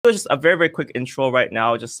just a very, very quick intro right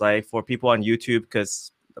now, just like for people on YouTube,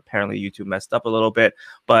 because apparently YouTube messed up a little bit.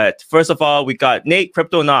 But first of all, we got Nate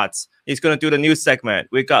Cryptonauts. He's going to do the news segment.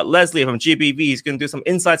 We got Leslie from GBV. He's going to do some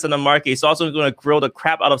insights on the market. He's also going to grill the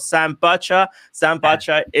crap out of Sam Bacha. Sam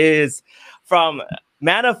Bacha is from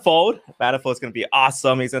Manifold. Manifold is going to be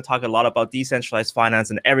awesome. He's going to talk a lot about decentralized finance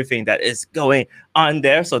and everything that is going on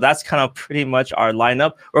there. So that's kind of pretty much our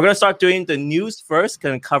lineup. We're going to start doing the news first.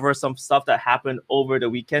 Going to cover some stuff that happened over the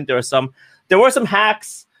weekend. There were some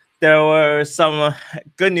hacks. There were some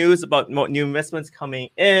good news about new investments coming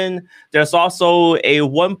in. There's also a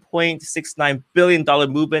 $1.69 billion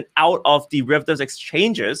movement out of derivatives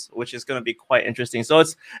exchanges, which is going to be quite interesting. So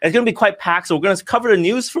it's going to be quite packed. So we're going to cover the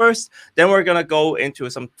news first. Then we're going to go into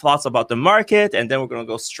some thoughts about the market. And then we're going to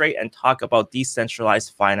go straight and talk about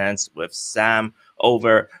decentralized finance with Sam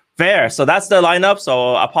over there. So that's the lineup.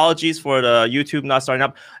 So apologies for the YouTube not starting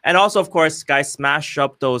up. And also, of course, guys, smash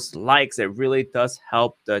up those likes. It really does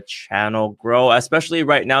help the channel grow, especially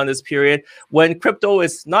right now in this period when crypto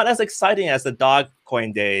is not as exciting as the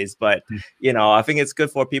Dogecoin days. But, you know, I think it's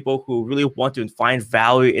good for people who really want to find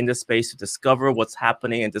value in the space to discover what's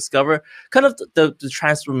happening and discover kind of the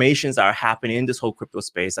transformations that are happening in this whole crypto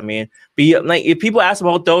space. I mean, if people ask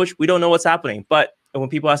about Doge, we don't know what's happening. But when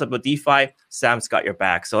people ask about DeFi, Sam's got your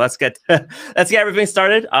back. So let's get everything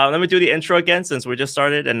started. Let me do the intro again since we just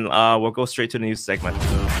started, and we'll go straight to the news segment.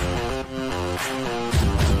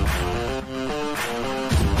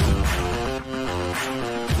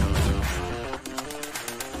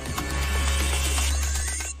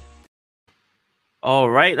 All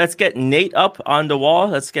right, let's get Nate up on the wall.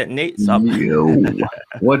 Let's get Nate up. Yo,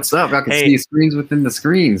 what's up? I can see screens within the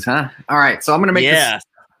screens, huh? All right, so I'm gonna make this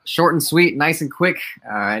short and sweet, nice and quick.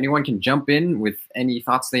 Anyone can jump in with any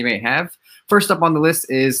thoughts they may have. First up on the list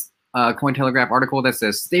is a Cointelegraph article that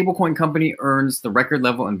says stablecoin company earns the record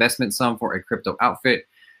level investment sum for a crypto outfit,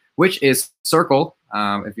 which is Circle.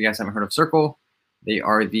 If you guys haven't heard of Circle, they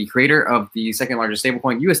are the creator of the second largest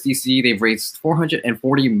stablecoin, USDC. They've raised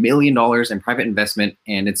 $440 million in private investment,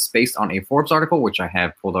 and it's based on a Forbes article, which I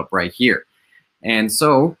have pulled up right here. And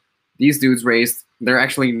so these dudes they're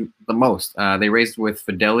actually the most. They raised with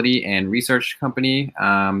Fidelity and Research Company.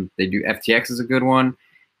 They do FTX is a good one.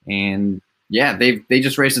 And yeah, they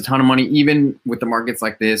just raised a ton of money. Even with the markets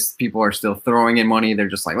like this, people are still throwing in money. They're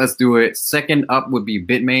just like, let's do it. Second up would be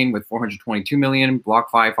Bitmain with 422 million.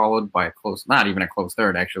 BlockFi followed by not even a close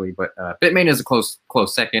third actually, but Bitmain is a close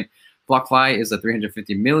second. BlockFi is a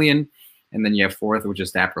 350 million. And then you have fourth, which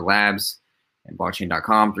is Dapper Labs. And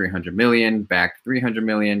blockchain.com 300 million, back 300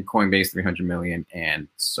 million, Coinbase 300 million, and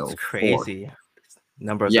so it's crazy forth.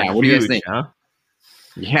 Numbers. Yeah, what do you guys think? Huh?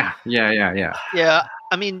 Yeah. Yeah,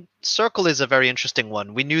 I mean, Circle is a very interesting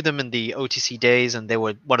one. We knew them in the OTC days, and they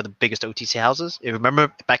were one of the biggest OTC houses. You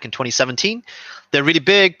remember back in 2017, they're really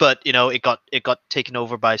big, but you know it got taken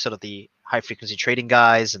over by sort of the high frequency trading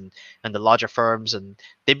guys and the larger firms, and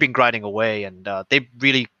they've been grinding away, and they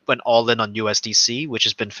really went all in on USDC, which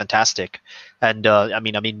has been fantastic. And I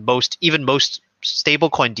mean most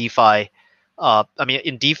stablecoin DeFi.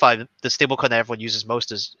 In DeFi, the stablecoin that everyone uses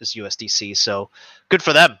most is USDC. So good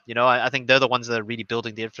for them. You know, I think they're the ones that are really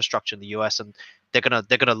building the infrastructure in the US, and they're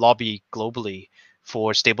gonna lobby globally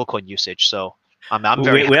for stablecoin usage. So I'm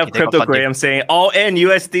very happy. We have Crypto Graham saying all in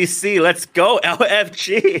USDC. Let's go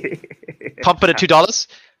LFG. Pump it at $2.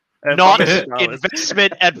 Not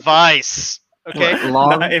investment advice. Okay,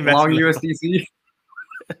 long USDC.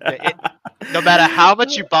 No matter how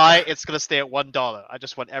much you buy, it's gonna stay at $1. I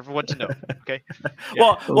just want everyone to know. Okay.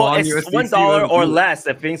 Yeah. Well, it's $1 or less.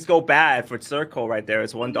 If things go bad for Circle, right there,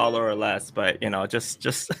 it's $1 or less. But you know, just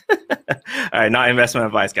all right, not investment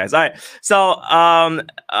advice, guys. All right. So,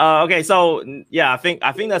 okay. So yeah, I think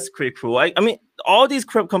that's pretty cool. I mean, all these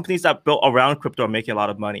crypto companies that built around crypto are making a lot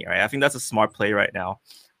of money, right? I think that's a smart play right now.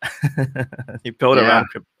 You build around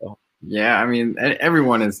crypto. Yeah, I mean,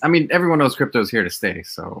 everyone knows crypto is here to stay,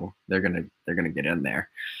 so they're gonna get in there.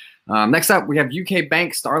 Next up, we have UK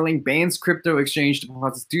bank Starling bans crypto exchange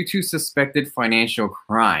deposits due to suspected financial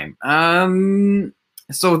crime.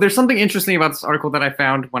 So there's something interesting about this article that I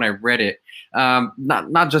found when I read it.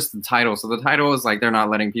 Not just the title. So the title is like they're not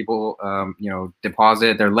letting people,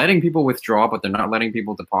 deposit. They're letting people withdraw, but they're not letting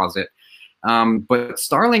people deposit. But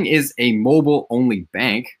Starling is a mobile-only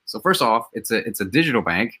bank. So first off, it's a digital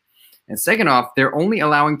bank. And second off, they're only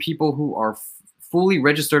allowing people who are fully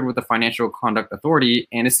registered with the Financial Conduct Authority.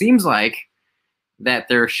 And it seems like that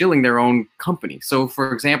they're shilling their own company. So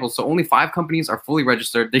for example, only 5 companies are fully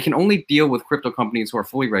registered. They can only deal with crypto companies who are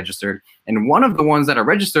fully registered. And one of the ones that are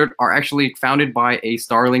registered are actually founded by a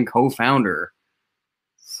Starling co-founder.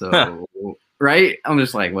 So right? I'm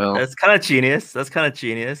just like, well, that's kind of genius. That's kind of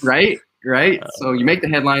genius, right? So you make the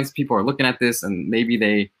headlines, people are looking at this, and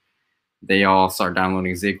maybe they all start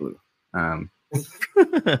downloading Ziglu.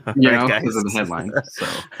 Because of the headlines. So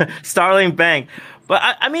Starling Bank. But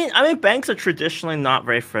I mean, banks are traditionally not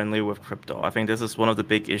very friendly with crypto. I think this is one of the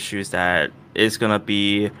big issues that is gonna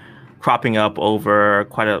be cropping up over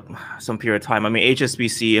some period of time. I mean,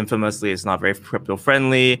 HSBC infamously is not very crypto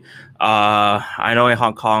friendly. I know in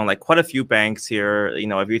Hong Kong, like quite a few banks here,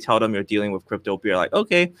 if you tell them you're dealing with crypto, you're like,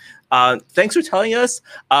 okay, thanks for telling us.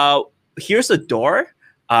 Here's a door.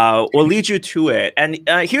 We'll lead you to it, and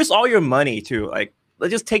here's all your money too. Like,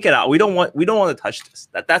 let's just take it out. We don't want to touch this.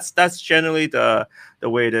 That's generally the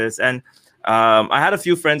way it is. And I had a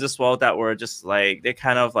few friends as well that were just like, they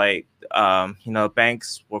kind of like,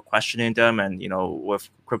 banks were questioning them, and with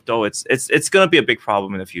crypto, it's gonna be a big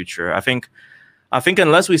problem in the future. I think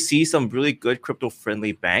unless we see some really good crypto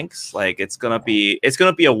friendly banks, like it's gonna be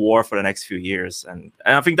a war for the next few years, and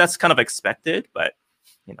I think that's kind of expected, but.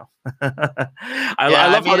 I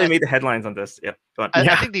love how they made the headlines on this. Yeah, go on.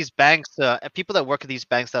 I think these banks, people that work at these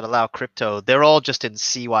banks that allow crypto, they're all just in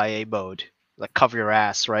CYA mode, like cover your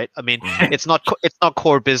ass, right? I mean, it's not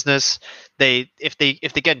core business. If they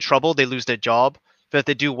get in trouble, they lose their job. But if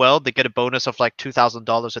they do well, they get a bonus of like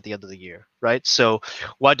 $2,000 at the end of the year, right? So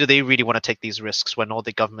why do they really want to take these risks when all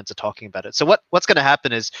the governments are talking about it? So what's going to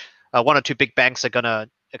happen is one or two big banks are going to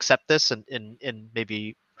accept this in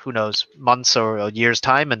maybe, who knows, months or years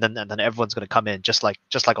time, and then everyone's going to come in just like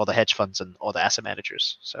all the hedge funds and all the asset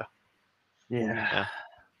managers. So yeah.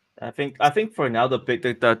 I think for now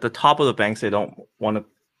the top of the banks, they don't want to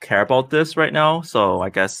care about this right now. So I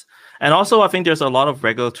guess, and also I think there's a lot of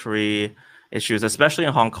regulatory issues, especially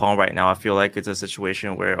in Hong Kong right now. I feel like it's a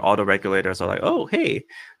situation where all the regulators are like, oh, hey,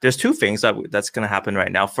 there's two things that's going to happen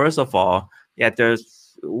right now. First of all,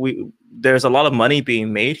 there's a lot of money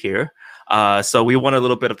being made here. So we want a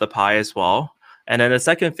little bit of the pie as well. And then the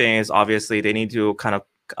second thing is obviously they need to kind of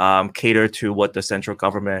cater to what the central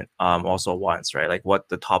government also wants, right? Like what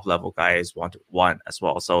the top level guys want as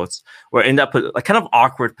well. So we're in that kind of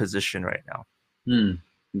awkward position right now.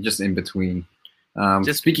 Just in between.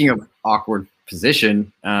 Just speaking of awkward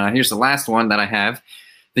position, here's the last one that I have.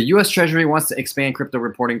 The U.S. Treasury wants to expand crypto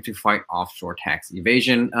reporting to fight offshore tax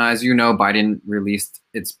evasion. As you know, Biden released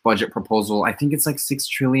its budget proposal. I think it's like $6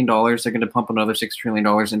 trillion. They're going to pump another $6 trillion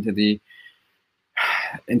into the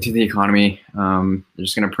economy. They're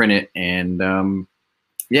just going to print it. And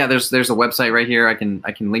there's a website right here. I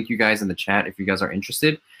can link you guys in the chat if you guys are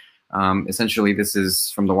interested. Essentially, this is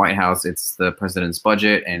from the White House. It's the president's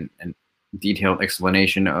budget and detailed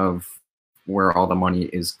explanation of where all the money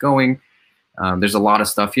is going. There's a lot of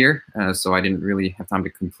stuff here, so I didn't really have time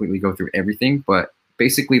to completely go through everything. But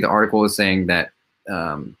basically, the article is saying that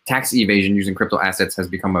tax evasion using crypto assets has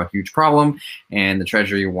become a huge problem, and the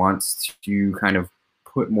Treasury wants to kind of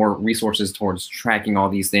put more resources towards tracking all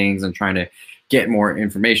these things and trying to get more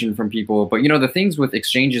information from people. But the things with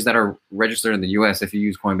exchanges that are registered in the U.S., if you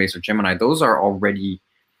use Coinbase or Gemini, those are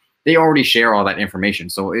they already share all that information.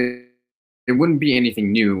 So it wouldn't be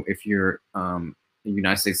anything new if you're a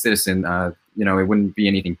United States citizen. It wouldn't be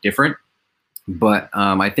anything different. But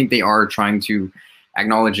I think they are trying to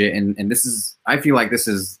acknowledge it, and I feel like this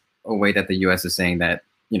is a way that the U.S. is saying that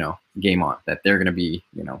game on, that they're going to be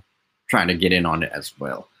trying to get in on it as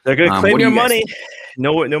well. They're going to claim your money,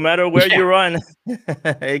 no matter where you run.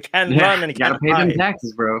 You can't run, and you gotta pay them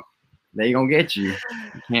taxes, bro. They gonna get you.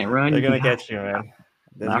 You can't run. They're gonna get you, man.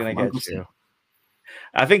 They're gonna get you.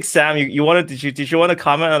 I think Sam, did you want to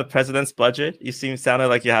comment on the president's budget? You sounded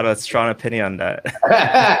like you had a strong opinion on that.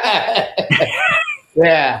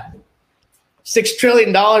 Yeah, $6 trillion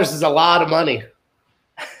is a lot of money.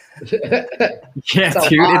 Yeah, it's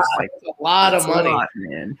dude, it's a lot of money,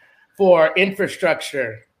 man, for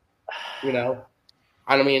infrastructure.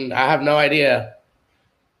 I mean, I have no idea.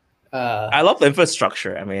 I love the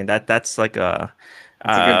infrastructure. I mean, that's like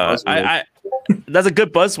that's a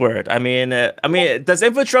good buzzword. I mean, does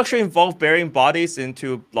infrastructure involve burying bodies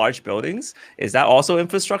into large buildings? Is that also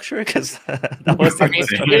infrastructure? Because that was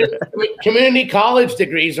community college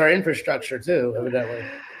degrees are infrastructure too, evidently.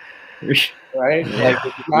 Right?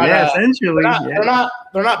 Yeah. Essentially.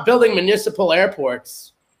 They're not building municipal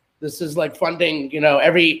airports. This is like funding,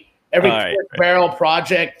 every barrel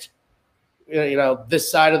project,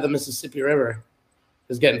 this side of the Mississippi River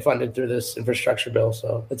is getting funded through this infrastructure bill.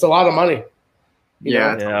 So it's a lot of money.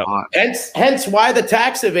 A lot. Hence why the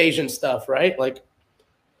tax evasion stuff, right? Like,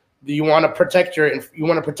 you want to protect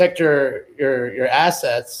your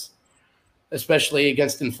assets, especially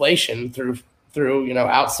against inflation through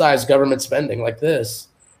outsized government spending like this.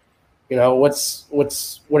 you know, what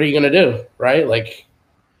are you gonna do, right? Like,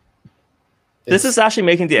 this is actually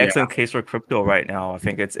making the excellent case for crypto right now. I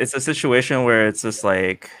think it's a situation where it's just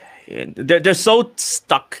like they're so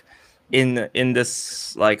stuck in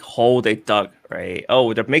this like hole they dug, right?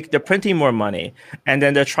 Oh, they're printing more money, and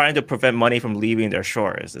then they're trying to prevent money from leaving their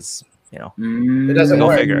shores. It's, you know, it doesn't go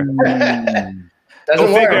work. figure. Doesn't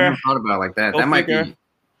I work. never thought about it like that. That might be.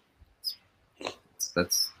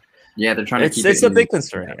 That's they're trying to keep. It's a big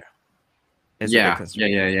concern here. It's a big concern.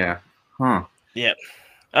 Yeah. Huh. Yeah.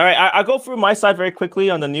 All right, I'll go through my side very quickly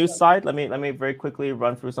on the news side. Let me very quickly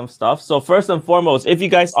run through some stuff. So first and foremost, if you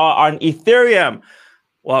guys are on Ethereum,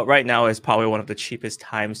 well, right now is probably one of the cheapest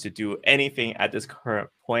times to do anything at this current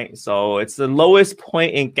point. So it's the lowest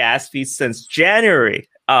point in gas fees since January.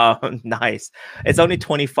 Nice. It's only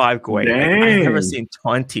 25 Gwei. I've never seen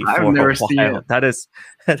 20 for a while.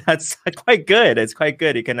 That's quite good. It's quite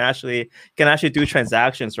good. You can actually do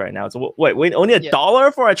transactions right now. So wait, only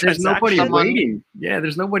 $1 for a transaction? There's nobody waiting. Yeah,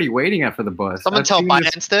 there's nobody waiting after the bus. Someone tell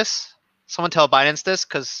Binance this. Someone tell Binance this,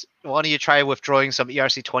 because why don't you try withdrawing some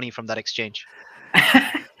ERC20 from that exchange?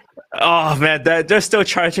 Oh man, they're still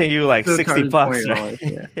charging you like $60.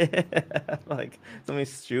 Right? Like something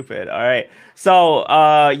stupid. All right, so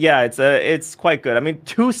it's quite good. I mean,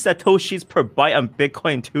 2 satoshis per byte on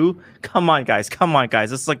Bitcoin too. Come on, guys.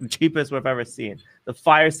 This is like the cheapest we've ever seen. The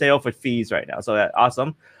fire sale for fees right now. So that's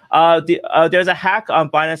awesome. There's a hack on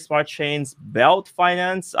Binance Smart Chain's Belt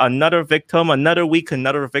Finance. Another victim. Another week,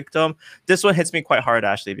 another victim. This one hits me quite hard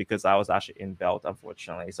actually, because I was actually in Belt,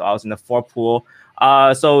 unfortunately. So I was in the 4 pool.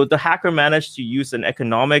 So the hacker managed to use an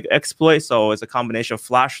economic exploit. So it's a combination of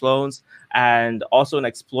flash loans and also an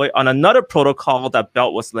exploit on another protocol that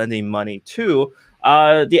Belt was lending money to.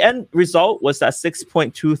 The end result was that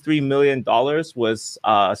 $6.23 million was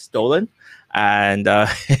stolen. And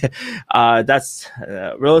that's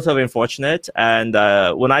relatively unfortunate. And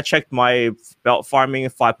when I checked my Belt farming,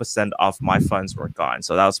 5% of my funds were gone.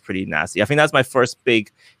 So that was pretty nasty. I think that's my first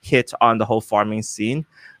big hit on the whole farming scene.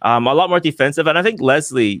 A lot more defensive. And I think,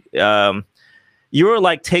 Leslie, you were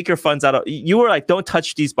like, take your funds out of, you were like, don't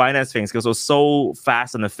touch these Binance things because it was so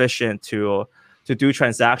fast and efficient to do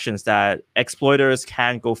transactions that exploiters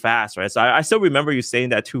can go fast, right? So I still remember you saying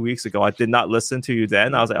that 2 weeks ago. I did not listen to you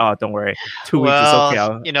then. I was like, oh, don't worry. 2 weeks is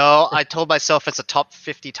okay. You know, I told myself it's a top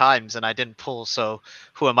 50 times and I didn't pull, so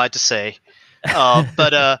who am I to say? No,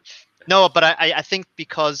 but I think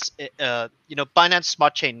because, you know, Binance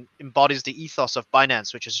Smart Chain embodies the ethos of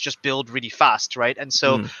Binance, which is just build really fast, right? And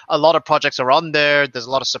so a lot of projects are on there. There's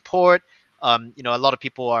a lot of support. You know, a lot of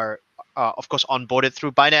people are, of course, onboarded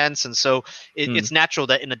through Binance. And so it's natural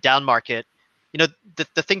that in a down market, you know,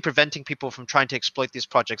 the thing preventing people from trying to exploit these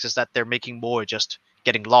projects is that they're making more just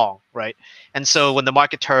getting long, right? And so when the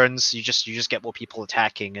market turns, you just get more people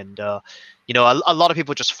attacking. And, you know, a lot of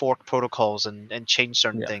people just fork protocols and change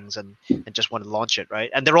certain things and just want to launch it, right?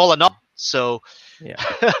 And they're all enough. So,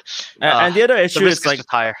 and the other issue is like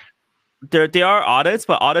higher. There are audits,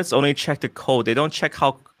 but audits only check the code. They don't check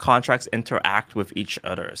how contracts interact with each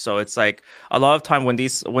other. So it's like a lot of time when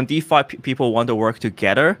DeFi people want to work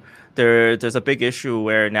together, there's a big issue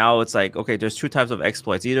where now it's like, okay, there's 2 types of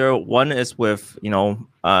exploits. Either one is with, you know,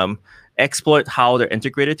 exploit how they're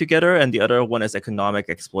integrated together, and the other one is economic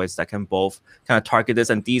exploits that can both kind of target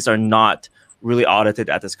this. And these are not really audited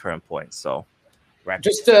at this current point. So.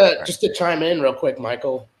 Just to chime in real quick,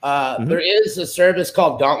 Michael, there is a service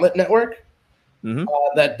called Gauntlet Network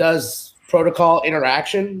that does protocol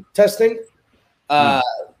interaction testing.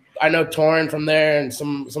 I know Torrin from there, and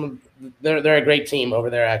some they're a great team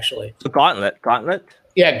over there actually. So Gauntlet,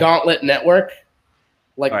 yeah, Gauntlet Network,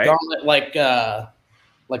 like Gauntlet, like a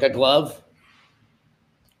glove.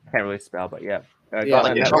 I can't really spell, but yeah,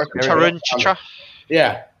 Gauntlet Network.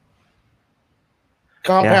 Yeah.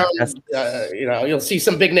 Compound, you know, you'll see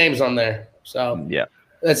some big names on there. So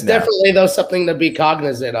that's definitely though something to be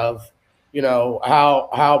cognizant of. You know,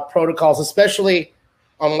 how protocols, especially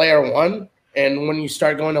on layer 1, and when you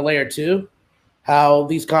start going to layer 2, how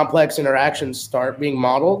these complex interactions start being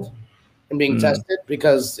modeled and being tested,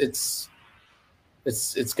 because it's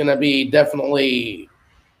going to be definitely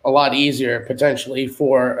a lot easier potentially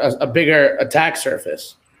for a bigger attack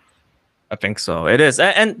surface. I think so. It is,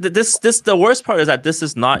 and this the worst part is that this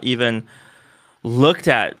is not even looked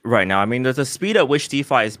at right now. I mean, there's a speed at which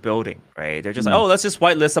DeFi is building, right? They're just like, oh, let's just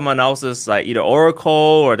whitelist someone else's like either Oracle,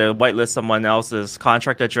 or they whitelist someone else's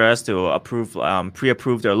contract address to approve,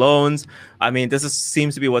 pre-approve their loans. I mean,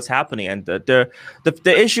 seems to be what's happening, and the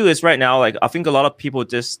issue is right now. Like, I think a lot of people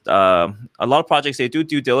just a lot of projects, they do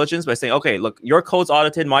due diligence by saying, okay, look, your code's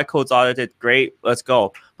audited, my code's audited, great, let's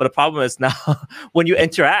go. But the problem is now when you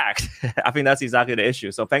interact, I think that's exactly the issue.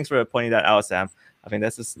 So thanks for pointing that out, Sam. I think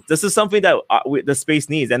this is something that the space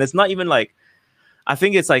needs, and it's not even like. I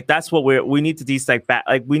think it's like that's what we need to dissect back.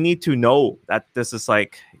 Like we need to know that this is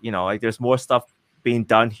like, you know, like there's more stuff being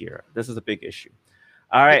done here. This is a big issue.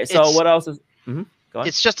 All right. So what else is? Go on.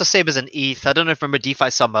 It's just the same as an ETH. I don't know if you remember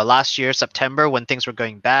DeFi Summer last year, September, when things were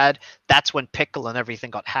going bad. That's when Pickle and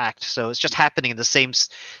everything got hacked. So it's just happening in the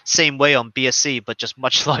same way on BSC, but just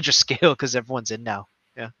much larger scale because everyone's in now.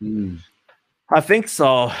 Yeah. I think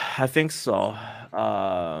so.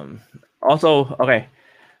 Also, okay.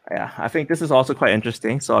 Yeah, I think this is also quite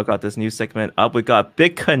interesting. So I got this new segment up. We got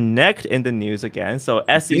BitConnect in the news again. So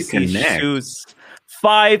SEC sues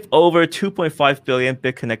 5 over 2.5 billion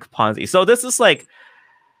BitConnect Ponzi. So this is like,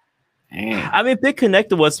 I mean,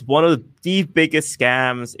 BitConnect was one of the biggest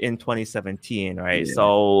scams in 2017, right? Yeah.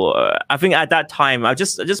 So I think at that time, I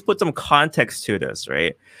just put some context to this,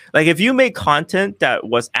 right? Like if you make content that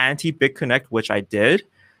was anti-BitConnect, which I did,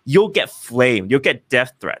 you'll get flamed. You'll get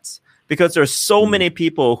death threats. Because there's so many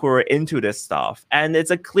people who are into this stuff, and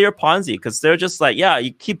it's a clear Ponzi because they're just like, yeah,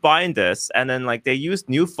 you keep buying this, and then like they use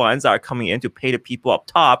new funds that are coming in to pay the people up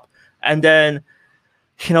top, and then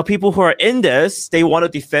you know people who are in this, they want to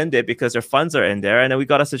defend it because their funds are in there, and then we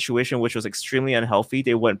got a situation which was extremely unhealthy.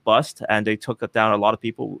 They went bust, and they took down a lot of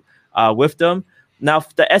people with them. Now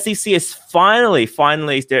the SEC is finally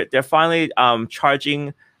they're finally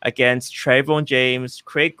charging against Trayvon James,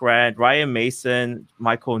 Craig Grant, Ryan Mason,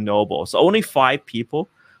 Michael Noble. So only 5 people.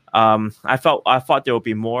 I thought there would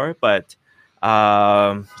be more, but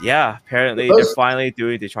yeah, apparently they're finally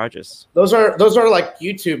doing the charges. Those are like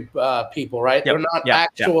YouTube people, right? Yep. They're not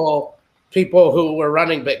actual people who were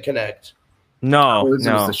running BitConnect. No.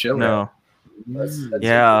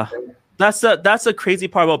 That's That's a crazy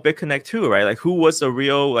part about BitConnect too, right? Like who was the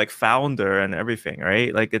real like founder and everything,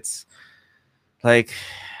 right? Like it's like.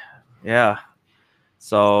 Yeah.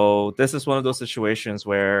 So this is one of those situations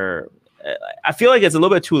where I feel like it's a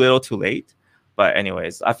little bit too little too late. But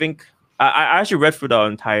anyways, I think I actually read through the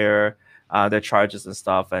entire their charges and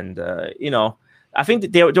stuff. And, you know, I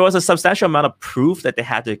think there was a substantial amount of proof that they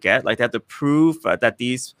had to get. Like they had to prove that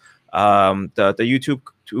these the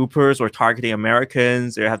YouTubers were targeting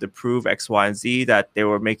Americans. They had to prove X, Y, and Z that they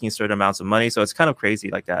were making certain amounts of money. So it's kind of crazy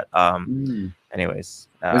like that. Anyways.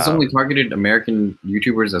 It's only targeted American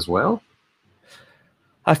YouTubers as well?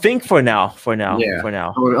 I think for now. So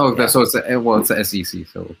it's the SEC.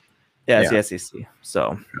 So it's the SEC.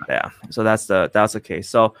 So so that's the case.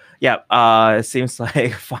 So it seems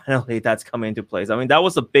like finally that's coming into place. I mean that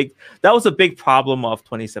was a big problem of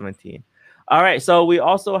 2017. All right, so we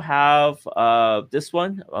also have this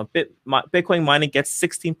one. Bitcoin mining gets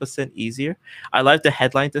 16% easier. I like the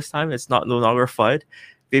headline this time. It's no longer FUD.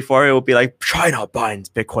 Before it would be like China bans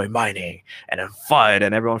Bitcoin mining and then FUD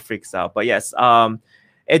and everyone freaks out. But yes,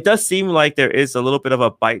 it does seem like there is a little bit of a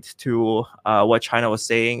bite to what China was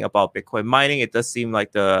saying about Bitcoin mining. It does seem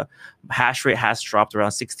like the hash rate has dropped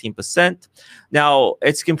around 16%. Now,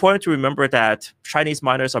 it's important to remember that Chinese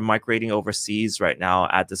miners are migrating overseas right now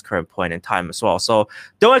at this current point in time as well. So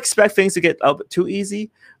don't expect things to get up too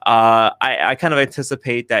easy. I kind of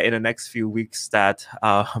anticipate that in the next few weeks that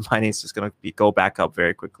mining is just going to go back up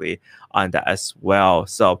very quickly on that as well.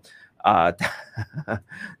 So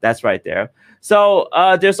that's right there. So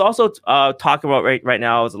there's also talk about right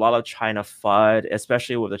now is a lot of China FUD,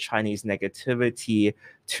 especially with the Chinese negativity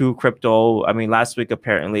to crypto. I mean, last week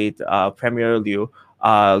apparently Premier Liu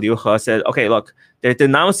He said, okay, look, they're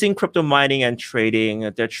denouncing crypto mining and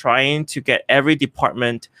trading. They're trying to get every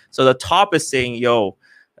department. So the top is saying, yo,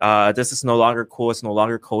 this is no longer cool. It's no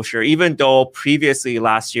longer kosher. Even though previously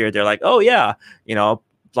last year they're like, oh yeah, you know,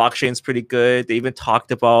 blockchain's pretty good. They even talked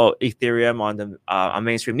about Ethereum on the on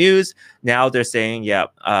mainstream news. Now they're saying,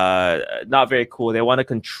 not very cool. They want to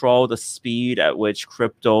control the speed at which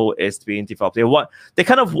crypto is being developed. They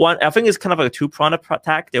kind of want. I think it's kind of like a two-pronged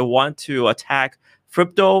attack. They want to attack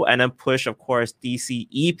crypto and then push, of course,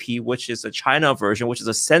 DCEP, which is a China version, which is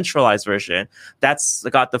a centralized version. That's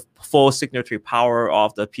got the full signatory power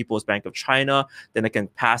of the People's Bank of China. Then they can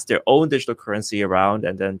pass their own digital currency around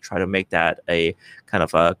and then try to make that a kind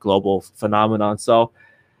of a global phenomenon. So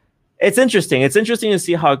it's interesting. It's interesting to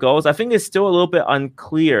see how it goes. I think it's still a little bit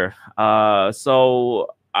unclear.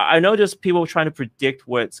 So I know there's people trying to predict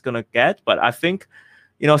what it's going to get, but I think,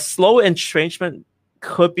 you know, slow entrenchment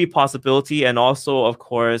could be possibility, and also of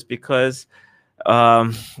course because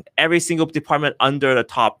every single department under the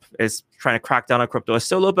top is trying to crack down on crypto. It's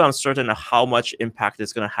still a little bit uncertain of how much impact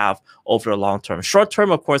it's going to have over the long term. Short term,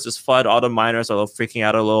 of course, is FUD. All the miners are freaking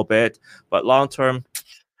out a little bit, but long term,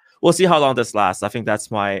 we'll see how long this lasts. I think that's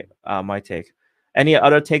my my take. Any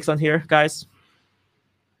other takes on here, guys?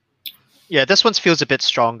 Yeah, this one feels a bit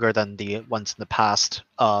stronger than the ones in the past.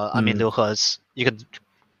 I mean, Liu He's, you can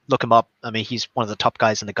look him up. I mean, he's one of the top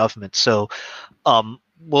guys in the government. So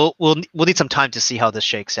we'll need some time to see how this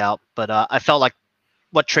shakes out. But I felt like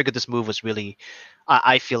what triggered this move was really,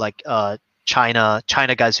 I feel like China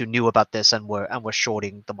guys who knew about this and were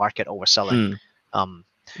shorting the market or were selling.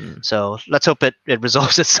 So let's hope it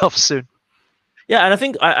resolves itself soon. Yeah, and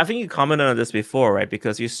I think you commented on this before, right?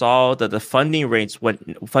 Because you saw that the funding rates went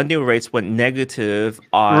negative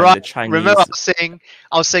on the Chinese. Remember, I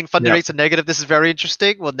was saying funding rates are negative. This is very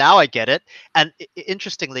interesting. Well, now I get it. And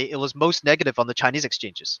interestingly, it was most negative on the Chinese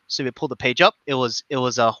exchanges. So we pulled the page up. It was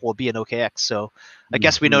Huobi and OKX. So I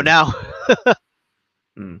guess we know now.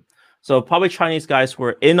 So probably Chinese guys who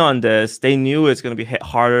were in on this, they knew it's going to be hit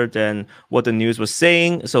harder than what the news was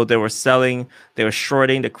saying. So they were selling, they were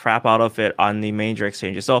shorting the crap out of it on the major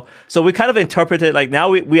exchanges. So we kind of interpreted, like, now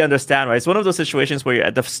we understand, right? It's one of those situations where you're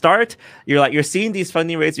at the start, you're seeing these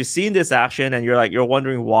funding rates, you're seeing this action, and you're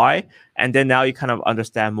wondering why. And then now you kind of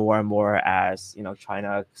understand more and more as,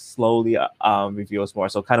 China slowly reveals more.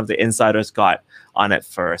 So kind of the insiders got on it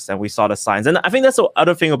first, and we saw the signs. And I think that's the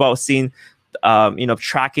other thing about seeing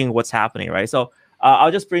tracking what's happening, right? So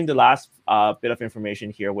I'll just bring the last bit of information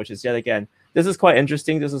here, which is, yet again, this is quite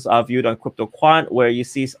interesting. This is viewed on CryptoQuant, where you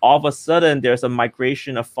see all of a sudden there's a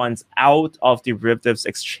migration of funds out of derivatives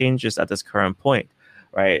exchanges at this current point,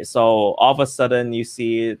 right? So all of a sudden you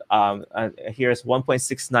see here's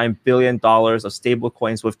 $1.69 billion of stable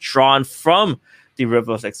coins withdrawn from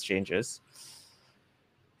derivatives exchanges.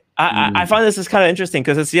 I find this is kind of interesting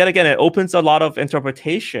because it's, yet again, it opens a lot of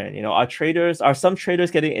interpretation. Are some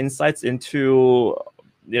traders getting insights into,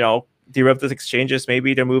 derivatives exchanges?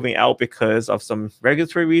 Maybe they're moving out because of some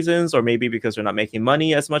regulatory reasons, or maybe because they're not making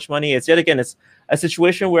as much money. It's, yet again, it's a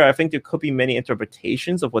situation where I think there could be many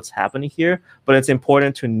interpretations of what's happening here, but it's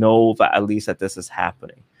important to know that at least that this is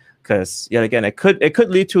happening. Because, yet again, it could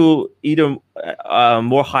lead to either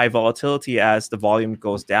more high volatility as the volume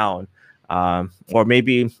goes down, or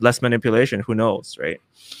maybe less manipulation. Who knows, right?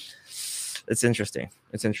 It's interesting.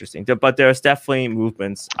 But there's definitely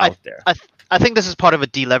movements out there. I think this is part of a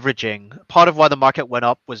deleveraging. Part of why the market went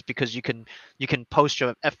up was because you can post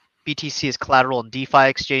your BTC as collateral on DeFi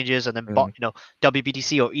exchanges, and then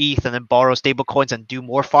WBTC or ETH, and then borrow stable coins and do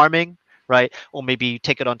more farming, right? Or maybe you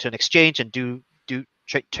take it onto an exchange and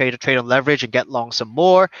trade on leverage and get long some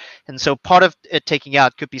more. And so part of it taking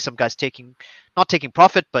out could be some guys not taking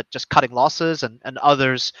profit, but just cutting losses, and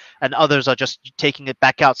others are just taking it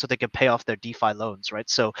back out so they can pay off their DeFi loans, right?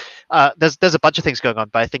 So there's a bunch of things going on,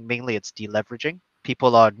 but I think mainly it's deleveraging.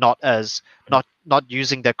 People are not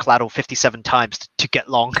using their collateral 57 times to get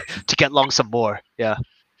long some more. Yeah.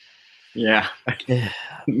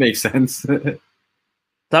 Makes sense.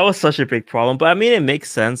 That was such a big problem, but I mean, it makes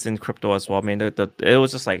sense in crypto as well. I mean, it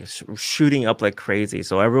was just like shooting up like crazy.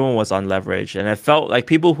 So everyone was on leverage, and it felt like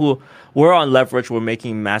people who were on leverage were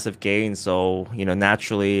making massive gains. So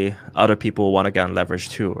naturally, other people want to get on leverage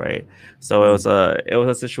too, right? So it was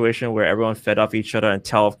a situation where everyone fed off each other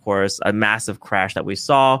until, of course, a massive crash that we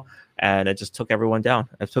saw, and it just took everyone down.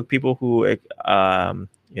 It took people who caught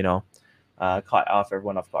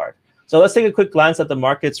everyone off guard. So let's take a quick glance at the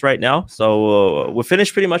markets right now. So we're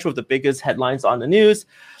finished pretty much with the biggest headlines on the news.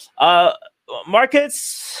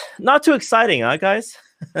 Markets, not too exciting, huh, guys?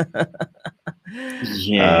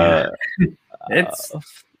 It's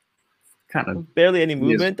kind of barely any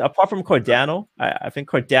movement apart from Cardano. I think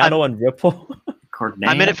Cardano and Ripple.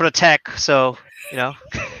 I'm in it for the tech, so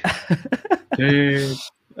Dude.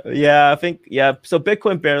 Yeah, I think, so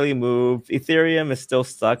Bitcoin barely moved. Ethereum is still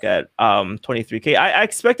stuck at 23K. I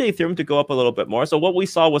expected Ethereum to go up a little bit more. So what we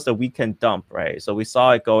saw was the weekend dump, right? So we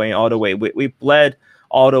saw it going all the way. We bled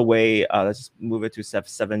all the way. Let's just move it to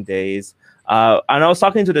 7 days. And I was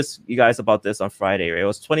talking to you guys about this on Friday, right? It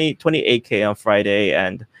was 28K on Friday.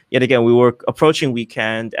 And yet again, we were approaching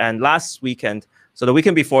weekend. And last weekend, so the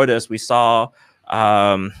weekend before this, we saw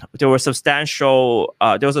there was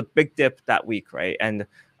a big dip that week, right? And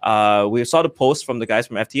we saw the post from the guys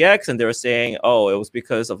from FTX, and they were saying, oh, it was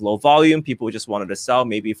because of low volume. People just wanted to sell,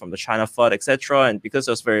 maybe from the China FUD, etc. And because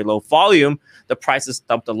it was very low volume, the prices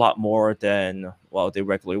dumped a lot more than, they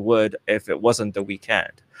regularly would if it wasn't the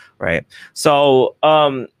weekend, right? So,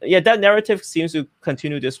 that narrative seems to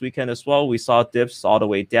continue this weekend as well. We saw dips all the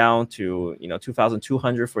way down to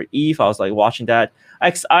 2,200 for ETH. I was like watching that.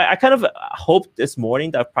 I kind of hoped this morning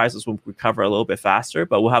that prices will recover a little bit faster,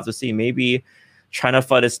 but we'll have to see. Maybe China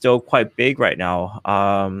FUD is still quite big right now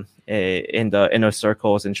in the inner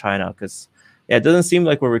circles in China, because yeah, it doesn't seem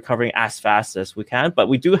like we're recovering as fast as we can. But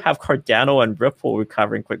we do have Cardano and Ripple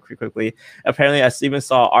recovering quickly. Apparently, I even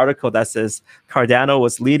saw an article that says Cardano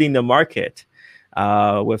was leading the market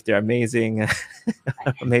with their amazing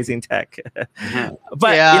tech.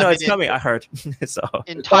 But yeah, you know, it's coming. I heard. So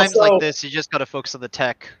in times like this, you just got to focus on the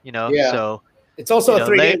tech. You know, so. It's also a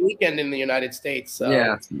 3-day weekend in the United States. So.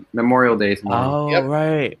 Yeah, Memorial Day tomorrow. Oh,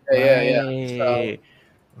 right. Yeah. So,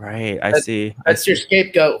 right, I see. That's your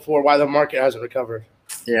scapegoat for why the market hasn't recovered.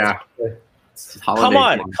 Yeah. Come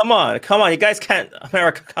on. You guys can't,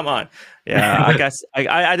 America, come on. Yeah, I guess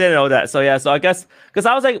I didn't know that. So, yeah, so I guess, because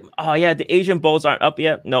I was like, oh, yeah, the Asian bulls aren't up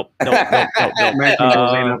yet. Nope. American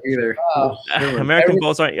bulls ain't up either. American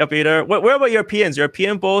bulls aren't up either. Where about Europeans?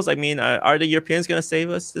 European bulls? I mean, are the Europeans going to save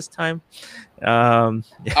us this time? I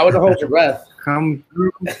would hold your breath. Come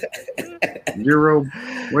through.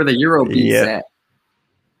 Where the Euro beats at.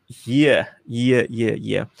 Yeah.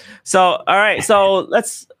 So, all right. So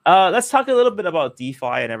let's talk a little bit about DeFi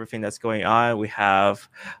and everything that's going on. We have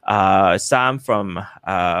Sam from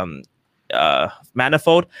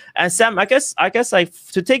Manifold, and Sam, I guess like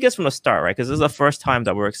to take us from the start, right? Because this is the first time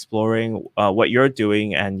that we're exploring what you're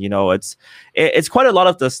doing, and you know it's quite a lot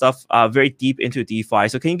of the stuff very deep into DeFi.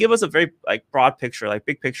 So can you give us a very like broad picture, like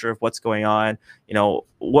big picture of what's going on? You know,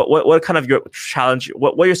 what kind of your challenge,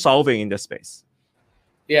 what you're solving in this space?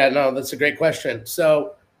 Yeah, no, that's a great question.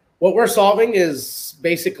 So what we're solving is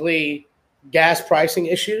basically gas pricing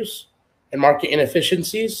issues and market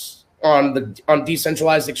inefficiencies on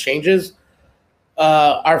decentralized exchanges.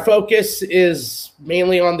 Our focus is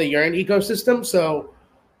mainly on the Yearn ecosystem. So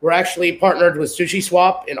we're actually partnered with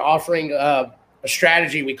SushiSwap in offering a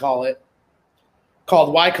strategy, we call it,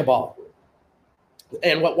 called Y Cabal.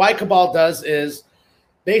 And what Y Cabal does is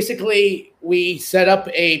basically we set up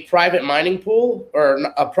a private mining pool or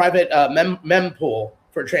a private mem pool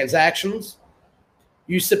for transactions.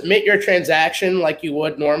 You submit your transaction like you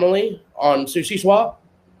would normally on SushiSwap.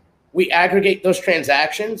 We aggregate those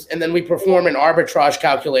transactions, and then we perform an arbitrage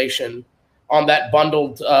calculation on that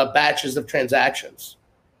bundled batches of transactions.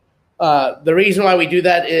 The reason why we do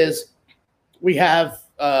that is we have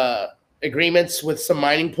agreements with some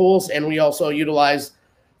mining pools, and we also utilize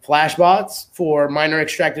flash bots for miner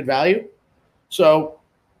extracted value. So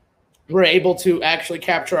we're able to actually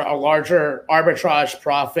capture a larger arbitrage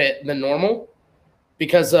profit than normal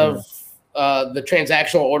because of the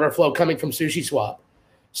transactional order flow coming from SushiSwap.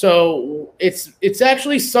 So it's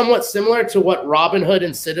actually somewhat similar to what Robinhood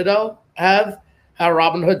and Citadel have, how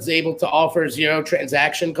Robinhood's able to offer 0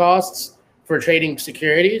 transaction costs for trading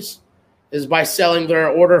securities is by selling their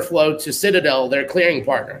order flow to Citadel, their clearing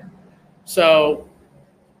partner. So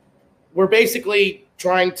we're basically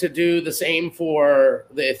trying to do the same for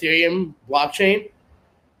the Ethereum blockchain,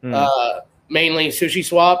 mainly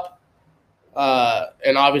SushiSwap.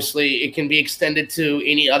 And obviously it can be extended to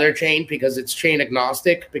any other chain because it's chain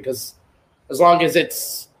agnostic, because as long as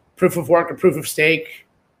it's proof of work or proof of stake,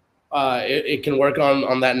 it can work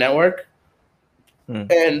on that network.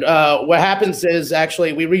 And what happens is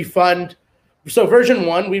actually we refund. So version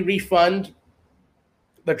 1, we refund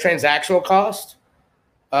the transactional cost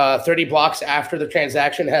 30 blocks after the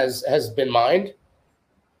transaction has been mined.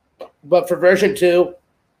 But for version 2,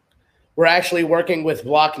 we're actually working with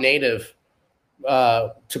Block Native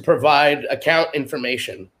to provide account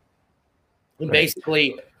information and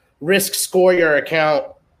basically risk score your account,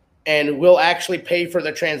 and we'll actually pay for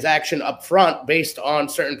the transaction up front based on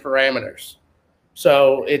certain parameters.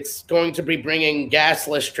 So it's going to be bringing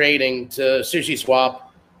gasless trading to SushiSwap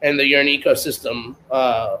and the Yearn ecosystem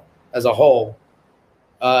as a whole.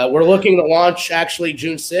 We're looking to launch actually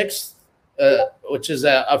June 6th, which is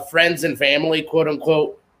a friends and family, quote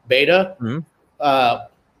unquote, beta.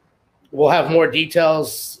 We'll have more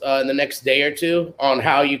details in the next day or two on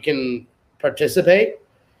how you can participate.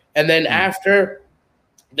 And then after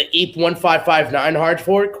the ETH 1559 hard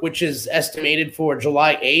fork, which is estimated for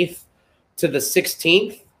July 8th to the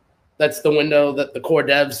 16th, that's the window that the core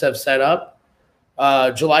devs have set up.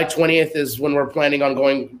 July 20th is when we're planning on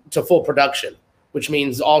going to full production, which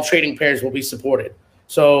means all trading pairs will be supported.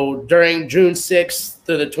 So during June 6th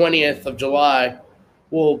to the 20th of July,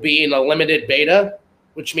 we'll be in a limited beta,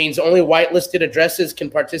 which means only whitelisted addresses can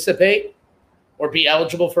participate or be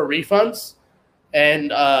eligible for refunds.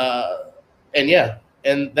 And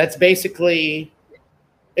that's basically,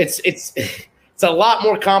 it's a lot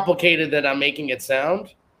more complicated than I'm making it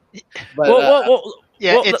sound. But,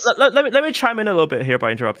 let me chime in a little bit here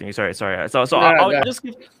by interrupting you. Sorry. So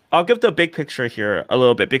I'll give the big picture here a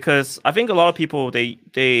little bit, because I think a lot of people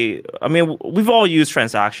we've all used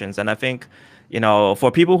transactions, and I think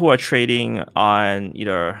for people who are trading on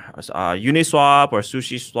either Uniswap or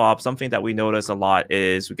SushiSwap, something that we notice a lot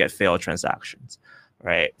is we get failed transactions,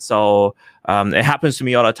 right? So it happens to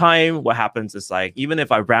me all the time. What happens is like, even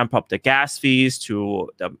if I ramp up the gas fees to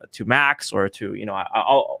max or to,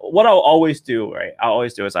 what I'll always do, right?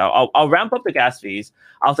 I'll ramp up the gas fees.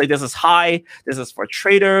 I'll say this is high. This is for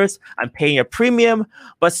traders. I'm paying a premium,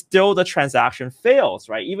 but still the transaction fails,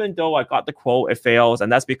 right? Even though I got the quote, it fails.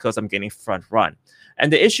 And that's because I'm getting front run.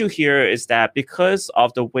 And the issue here is that because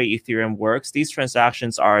of the way Ethereum works, these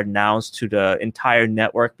transactions are announced to the entire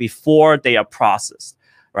network before they are processed,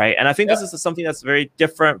 right? And I think this is something that's very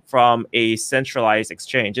different from a centralized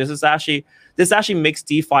exchange. This actually makes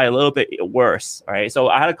DeFi a little bit worse, right?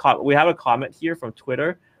 So we have a comment here from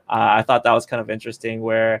Twitter. I thought that was kind of interesting,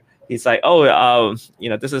 where he's like,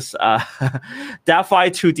 this is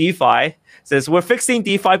DeFi to DeFi. Says, we're fixing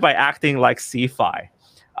DeFi by acting like CeFi.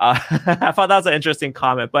 I thought that was an interesting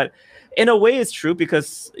comment, but in a way it's true,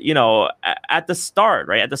 because, at the start,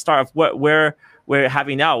 right? At the start of what we're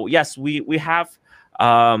having now, yes, we have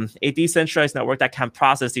a decentralized network that can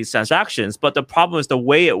process these transactions. But the problem is the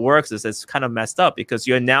way it works is it's kind of messed up, because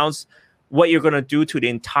you announce what you're going to do to the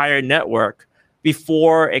entire network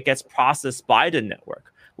before it gets processed by the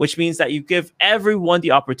network, which means that you give everyone the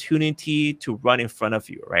opportunity to run in front of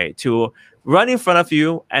you, right? To run in front of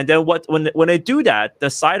you. And then when they do that, the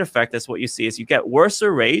side effect is what you see is you get worse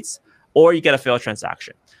rates or you get a failed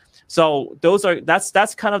transaction. So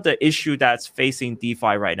that's kind of the issue that's facing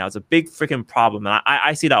DeFi right now. It's a big freaking problem. And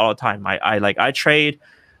I see that all the time. I trade,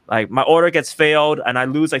 like my order gets failed and I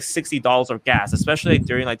lose like $60 of gas, especially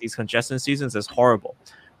during like these congestion seasons. Is horrible,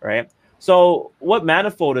 right? So what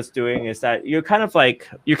Manifold is doing is that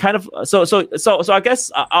so I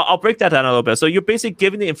guess I'll break that down a little bit. So you're basically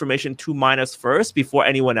giving the information to miners first before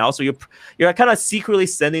anyone else. So you're kind of secretly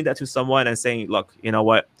sending that to someone and saying, look, you know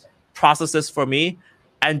what, process this for me,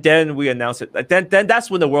 and then we announce it. Then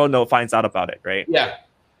that's when the world finds out about it, right? Yeah.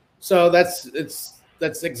 So that's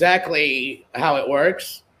exactly how it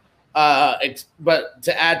works. But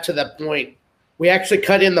to add to that point, we actually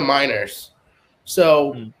cut in the miners.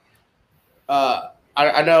 So.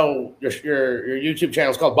 I know your YouTube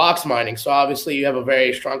channel is called Box Mining, so obviously you have a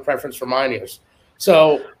very strong preference for miners.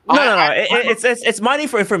 So it's mining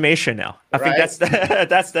for information now. I think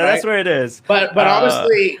that's where it is. But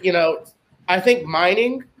honestly, I think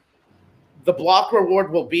mining, the block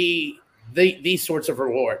reward will be these sorts of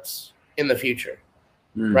rewards in the future,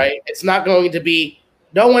 right? It's not going to be.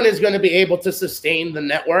 No one is going to be able to sustain the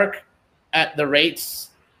network at the rates.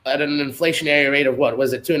 At an inflationary rate of what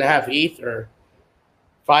was it, 2.5 ETH or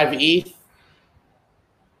 5 ETH?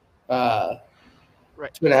 Right,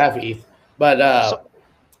 2.5 ETH. But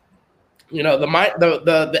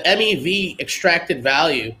the MEV extracted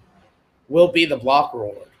value will be the block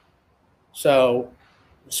reward. So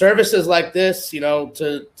services like this,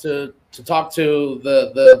 to talk to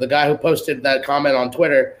the guy who posted that comment on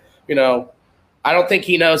Twitter, I don't think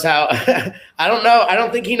he knows how. I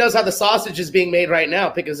don't think he knows how the sausage is being made right now,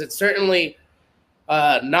 because it's certainly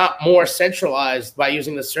not more centralized by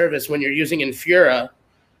using the service when you're using Infura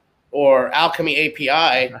or Alchemy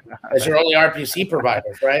API as your only RPC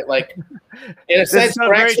providers, right? Like, in a sense,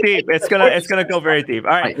 very deep. It's gonna go very deep.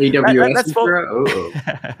 All right, AWS.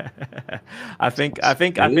 I think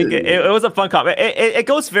it was a fun comment. It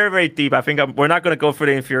goes very, very deep. I think we're not gonna go for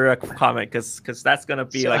the Infura comment because that's gonna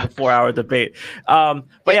be like a 4-hour debate. But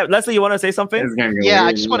yeah, Leslie, you want to say something? Yeah,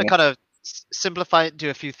 I just want to kind of simplify it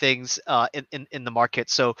into a few things in the market.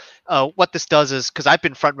 So what this does is, because I've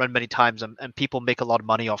been front run many times and people make a lot of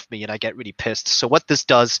money off me and I get really pissed. So what this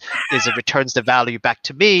does is it returns the value back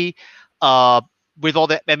to me. With all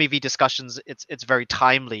the MEV discussions, it's very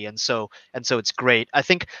timely, and so it's great. I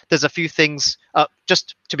think there's a few things.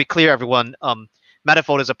 Just to be clear, everyone,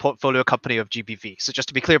 Manifold is a portfolio company of GBV. So just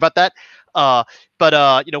to be clear about that.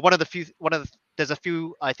 There's a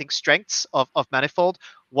few, I think, strengths of Manifold.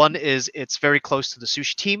 One is it's very close to the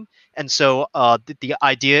Sushi team, and so the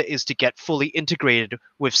idea is to get fully integrated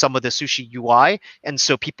with some of the Sushi UI, and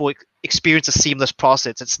so people experience a seamless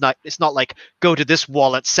process. It's not like go to this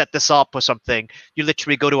wallet, set this up or something. You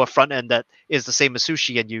literally go to a front end that is the same as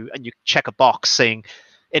Sushi, and you check a box saying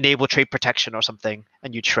enable trade protection or something,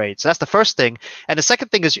 and you trade. So that's the first thing. And the second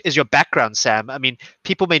thing is your background, Sam. I mean,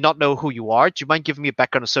 people may not know who you are. Do you mind giving me a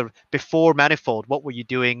background of sort of before Manifold? What were you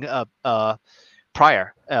doing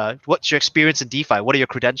prior? What's your experience in DeFi? What are your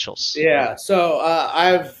credentials? Yeah, so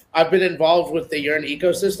I've been involved with the Yearn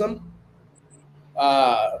ecosystem,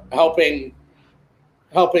 helping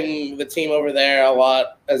the team over there a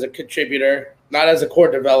lot as a contributor, not as a core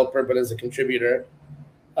developer, but as a contributor.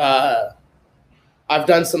 I've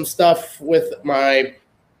done some stuff with a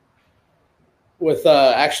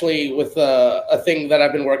thing that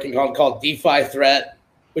I've been working on called DeFi Threat,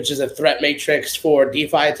 which is a threat matrix for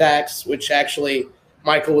DeFi attacks, which actually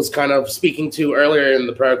Michael was kind of speaking to earlier in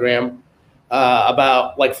the program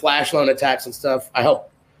about like flash loan attacks and stuff. I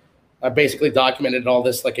basically documented all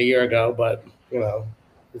this like a year ago, but you know,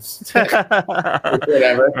 it's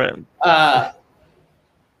whatever. Right.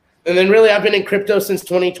 And then really I've been in crypto since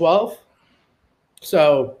 2012.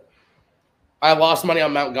 So I lost money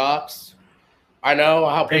on Mt. Gox. I know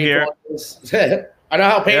how painful it is. I know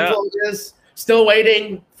how painful it is. Still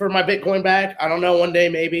waiting for my Bitcoin back. I don't know, one day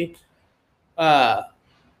maybe. But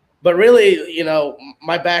really, you know,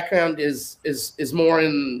 my background is more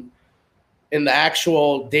in the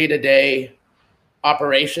actual day-to-day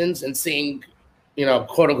operations and seeing, you know,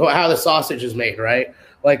 quote unquote, how the sausage is made, right?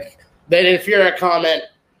 Like that Infura comment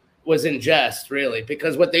was in jest, really,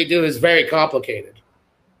 because what they do is very complicated.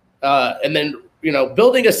 And then, you know,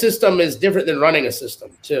 building a system is different than running a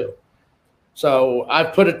system too. So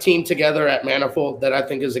I've put a team together at Manifold that I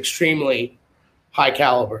think is extremely high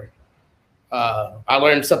caliber. I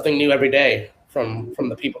learn something new every day from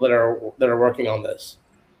the people that are working on this.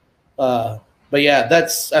 But yeah,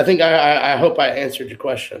 I think I hope I answered your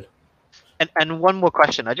question. And one more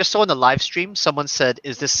question. I just saw in the live stream, someone said,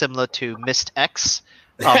 is this similar to Mist X?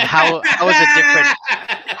 How is it different?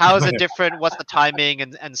 How is it different? What's the timing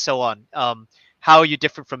and so on? How are you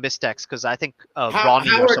different from Mist X? Because I think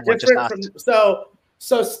Ronnie or someone just asked. So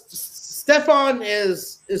Stefan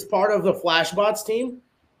is part of the Flashbots team.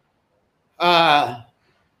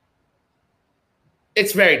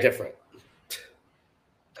 It's very different.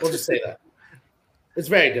 We'll just say that. It's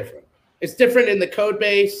very different. It's different in the code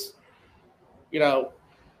base. You know,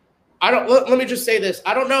 let me just say this.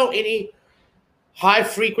 I don't know any high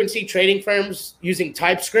frequency trading firms using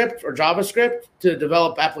TypeScript or JavaScript to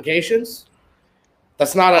develop applications.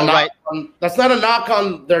 That's not a knock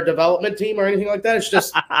on their development team or anything like that. It's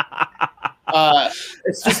just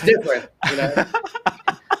different, you know.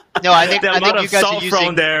 No, I think you guys are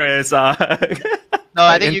using there is No,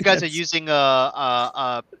 I think you guys are using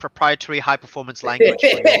a proprietary high performance language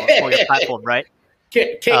for your platform, right?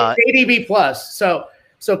 KDB Plus. So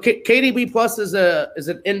KDB Plus is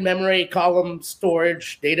an in-memory column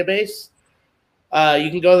storage database. You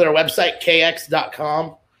can go to their website,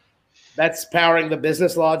 kx.com. That's powering the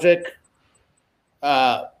business logic.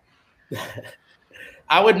 I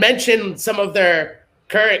would mention some of their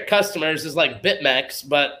current customers is like BitMEX,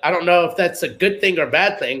 but I don't know if that's a good thing or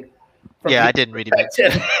bad thing. Yeah, I didn't really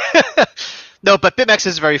mention. No, but BitMEX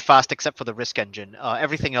is very fast except for the risk engine.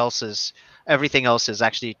 Everything else is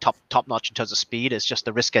actually top notch in terms of speed. It's just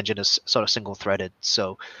the risk engine is sort of single threaded.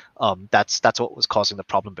 So that's what was causing the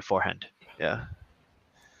problem beforehand. Yeah.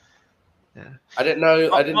 Yeah. I didn't know.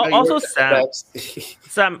 Also,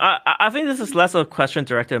 Sam, I think this is less a question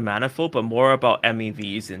directed at Manifold, but more about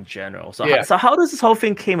MEVs in general. So, so how does this whole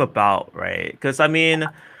thing came about, right? Because I mean,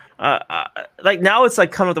 like now it's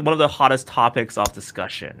like kind of one of the hottest topics of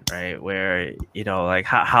discussion, right? Where, you know, like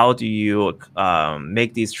how do you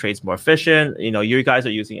make these trades more efficient? You know, you guys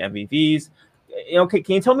are using MEVs. You know, can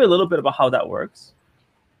you tell me a little bit about how that works?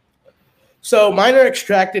 So miner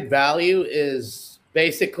extracted value is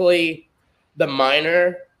basically the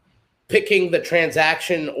miner picking the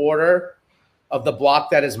transaction order of the block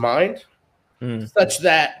that is mined, such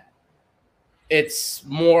that it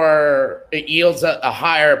yields a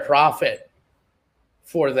higher profit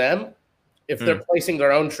for them if they're placing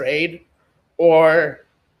their own trade, or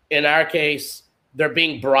in our case, they're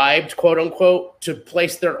being bribed, quote unquote, to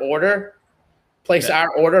place our order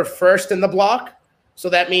first in the block. So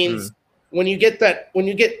that means when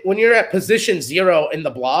you're at position 0 in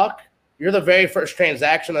the block, you're the very first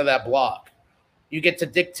transaction of that block. You get to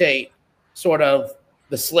dictate sort of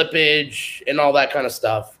the slippage and all that kind of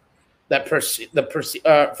stuff that for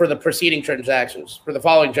the preceding transactions, for the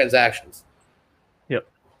following transactions. Yep.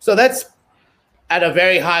 So that's at a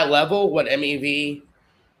very high level what MEV,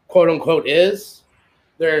 quote unquote, is.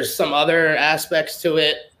 There's some other aspects to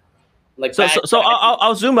it. Like so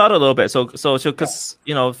I'll zoom out a little bit. So because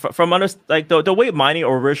you know from like the way mining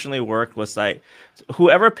originally worked was like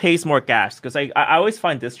whoever pays more gas. Because I always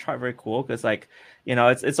find this chart very cool because like you know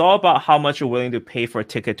it's all about how much you're willing to pay for a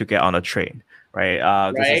ticket to get on a train, right?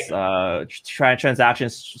 This is transaction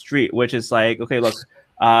street, which is like okay, look.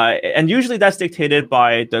 And usually that's dictated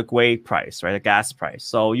by the GUI price, right? The gas price.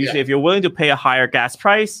 So usually if you're willing to pay a higher gas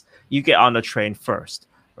price, you get on the train first.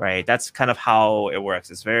 Right, that's kind of how it works.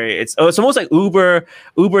 It's almost like Uber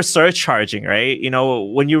surcharging, right? You know,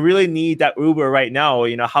 when you really need that Uber right now,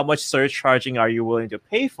 you know, how much surcharging are you willing to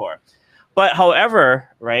pay for? But however,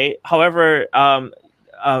 right? However,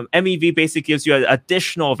 MEV basically gives you an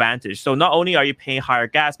additional advantage. So not only are you paying higher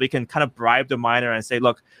gas, but you can kind of bribe the miner and say,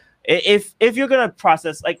 look, if you're gonna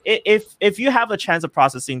process, like if you have a chance of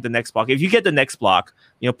processing the next block, if you get the next block,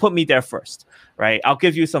 put me there first, right? I'll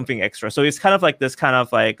give you something extra. So it's kind of like this kind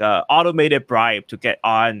of like automated bribe to get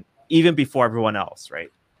on even before everyone else,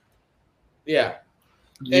 right? Yeah.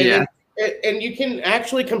 Yeah. And you can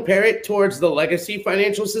actually compare it towards the legacy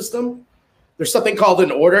financial system. There's something called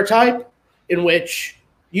an order type, in which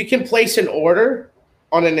you can place an order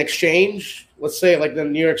on an exchange, let's say like the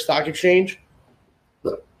New York Stock Exchange,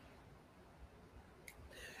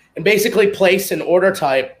 and basically place an order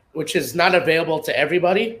type which is not available to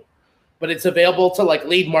everybody, but it's available to like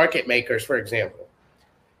lead market makers, for example.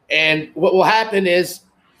 And what will happen is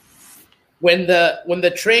when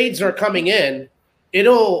the trades are coming in,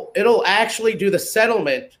 it'll actually do the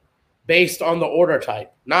settlement based on the order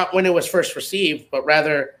type, not when it was first received, but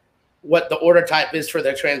rather what the order type is for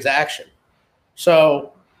the transaction.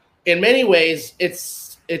 So in many ways,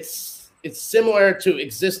 it's similar to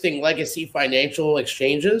existing legacy financial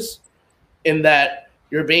exchanges in that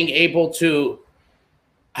you're being able to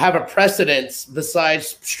have a precedence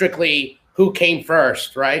besides strictly who came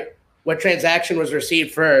first, right? What transaction was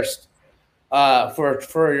received first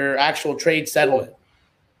for your actual trade settlement.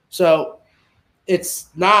 So it's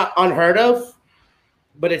not unheard of,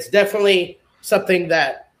 but it's definitely something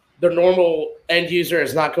that the normal end user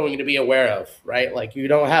is not going to be aware of, right? Like you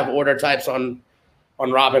don't have order types on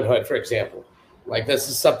Robinhood, for example. Like this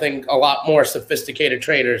is something a lot more sophisticated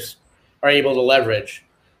traders are able to leverage.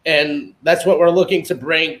 And that's what we're looking to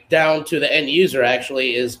bring down to the end user,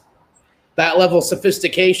 actually, is that level of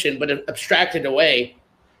sophistication, but abstracted away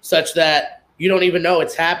such that you don't even know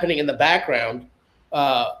it's happening in the background.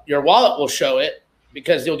 Your wallet will show it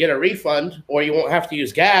because you'll get a refund or you won't have to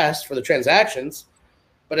use gas for the transactions.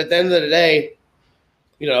 But at the end of the day,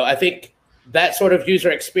 I think that sort of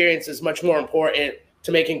user experience is much more important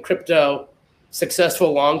to making crypto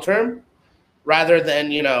successful long-term rather than,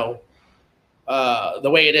 the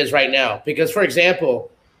way it is right now. Because, for example,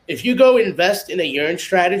 if you go invest in a Yearn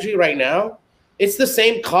strategy right now, it's the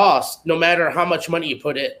same cost no matter how much money you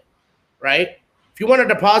put in, right? If you want to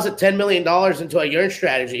deposit $10 million into a Yearn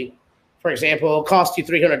strategy, for example, it'll cost you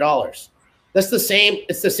 $300. That's the same.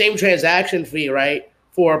 It's the same transaction fee, right,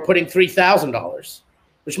 for putting $3,000,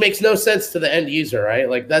 which makes no sense to the end user, right?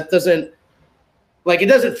 Like that doesn't, like it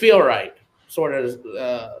doesn't feel right, sort of,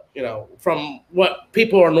 from what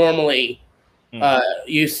people are normally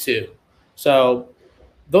used to. So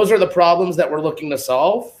those are the problems that we're looking to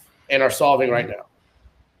solve and are solving right now.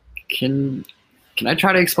 Can I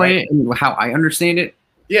try to explain it how I understand it?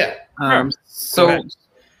 Yeah. So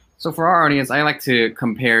for our audience, I like to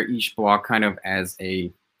compare each block kind of as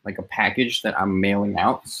a package that I'm mailing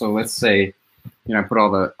out. So let's say, I put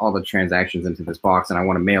all the transactions into this box and I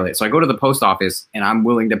want to mail it. So I go to the post office and I'm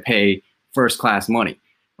willing to pay first class money,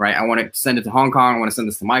 right? I want to send it to Hong Kong. I want to send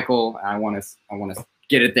this to Michael. I want to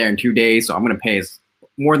get it there in 2 days. So I'm going to pay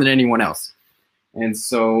more than anyone else. And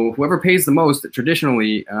so whoever pays the most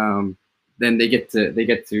traditionally, then they get to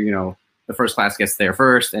the first class gets there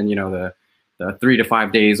first, and the 3 to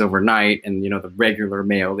 5 days overnight, and the regular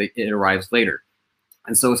mail it arrives later.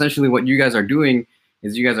 And so essentially what you guys are doing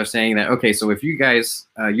is you guys are saying that, okay, so if you guys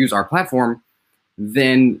use our platform,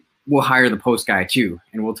 then we'll hire the post guy too,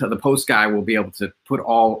 and we'll tell the post guy will be able to put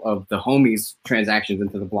all of the homies transactions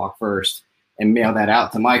into the block first and mail that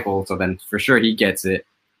out to Michael, so then for sure he gets it,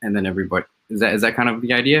 and then everybody is that kind of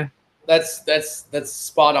the idea? That's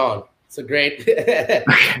spot on. It's a great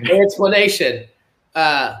explanation.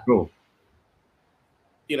 Cool.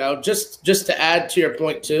 Just to add to your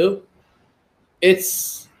point too,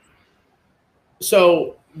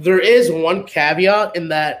 so there is one caveat in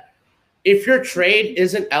that if your trade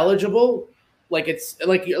isn't eligible, let's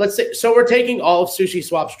say, so we're taking all of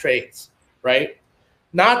SushiSwap's trades, right?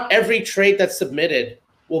 Not every trade that's submitted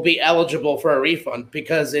will be eligible for a refund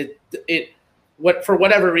because for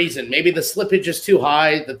whatever reason, maybe the slippage is too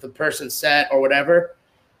high that the person set or whatever.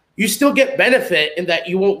 You still get benefit in that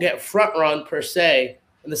you won't get front run per se,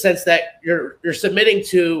 in the sense that you're submitting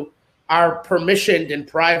to our permissioned and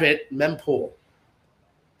private mempool.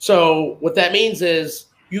 So what that means is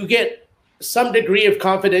you get some degree of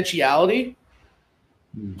confidentiality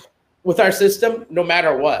with our system, no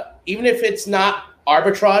matter what. Even if it's not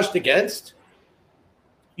arbitraged against,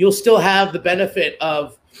 you'll still have the benefit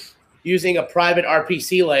of using a private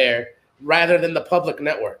RPC layer rather than the public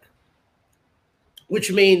network,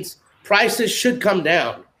 which means prices should come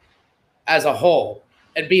down as a whole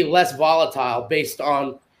and be less volatile based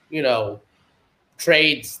on,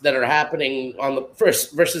 trades that are happening on the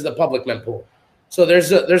first versus the public mempool. So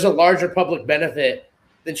there's a larger public benefit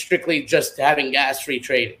than strictly just having gas-free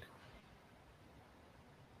trading.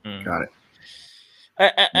 Got it.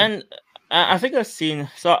 And I think I've seen.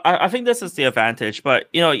 So I think this is the advantage, but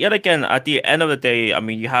yet again, at the end of the day, I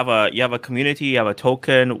mean, you have a community, you have a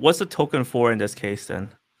token. What's the token for in this case then?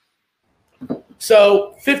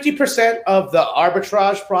 So 50% of the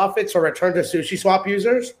arbitrage profits are returned to SushiSwap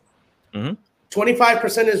users.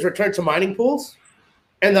 25% is returned to mining pools,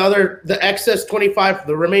 and the excess 25,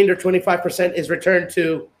 the remainder 25% is returned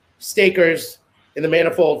to stakers in the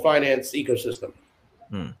Manifold Finance ecosystem.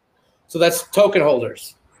 So that's token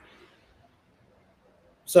holders.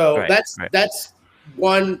 So that's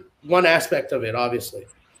one aspect of it. Obviously,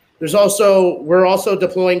 we're also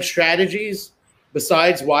deploying strategies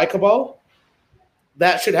besides Y-Cabal.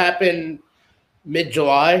 That should happen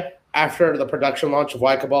mid-July after the production launch of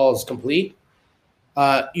Y-Cabal is complete.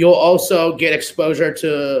 You'll also get exposure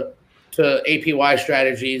to APY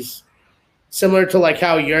strategies, similar to like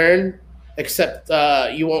how Yearn, except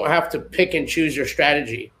you won't have to pick and choose your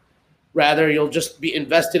strategy. Rather, you'll just be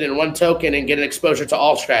invested in one token and get an exposure to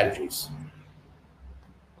all strategies.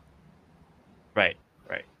 Right.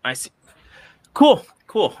 I see. Cool.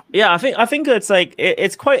 Yeah, I think it's like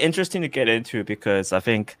it's quite interesting to get into, because I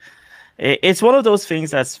think it's one of those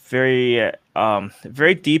things that's very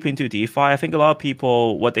very deep into DeFi. I think a lot of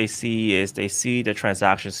people, what they see is they see the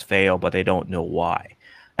transactions fail, but they don't know why.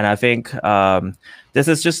 And I think this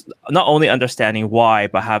is just not only understanding why,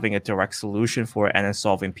 but having a direct solution for it, and then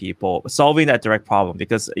solving that direct problem.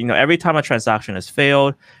 Because every time a transaction has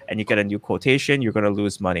failed and you get a new quotation, you're going to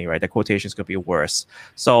lose money, right? The quotation is going to be worse.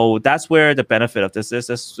 So that's where the benefit of this is.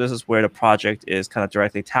 This is where the project is kind of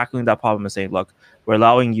directly tackling that problem and saying, look, we're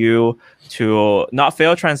allowing you to not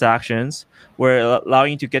fail transactions. We're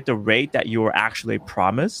allowing you to get the rate that you were actually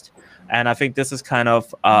promised. And I think this is kind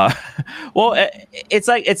of,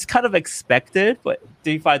 it's kind of expected, but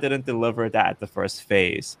DeFi didn't deliver that at the first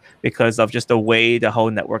phase because of just the way the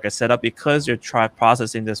whole network is set up. Because you're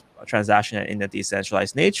processing this transaction in a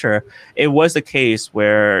decentralized nature, it was the case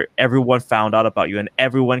where everyone found out about you and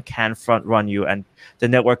everyone can front run you. And the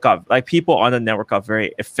network people on the network got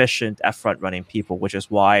very efficient at front running people, which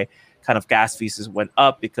is why kind of gas fees went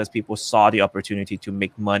up, because people saw the opportunity to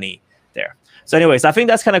make money there. So anyways, I think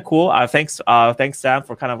that's kind of cool. Thanks Sam,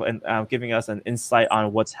 for kind of giving us an insight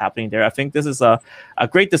on what's happening there. I think this is a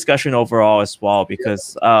great discussion overall as well,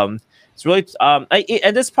 because it's really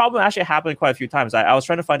and this problem actually happened quite a few times. I was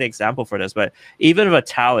trying to find the example for this, but even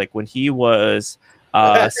Vitalik, when he was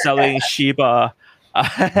selling Shiba,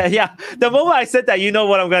 the moment I said that, you know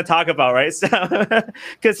what I'm going to talk about, right?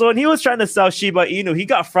 Because when he was trying to sell Shiba Inu, he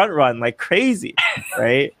got front run like crazy,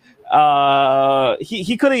 right?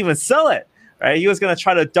 He couldn't even sell it, right? He was gonna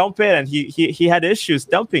try to dump it, and he had issues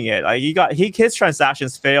dumping it. Like his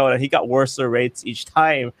transactions failed, and he got worse rates each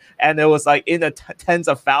time, and it was like in the tens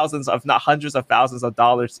of thousands, if not hundreds of thousands of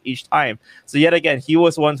dollars each time. So yet again, he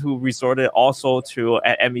was one who resorted also to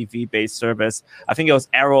an MEV based service. I think it was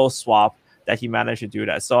AeroSwap that he managed to do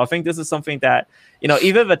that. So I think this is something that,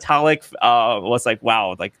 even Vitalik was like,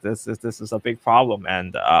 wow, like this is a big problem,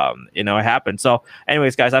 and it happened. So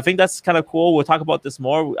anyways, guys, I think that's kind of cool. We'll talk about this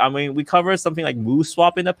more. I mean, we covered something like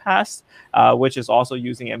MooSwap in the past, which is also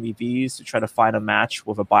using MEVs to try to find a match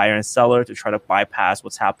with a buyer and seller to try to bypass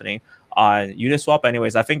what's happening on Uniswap.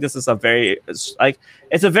 Anyways, I think this is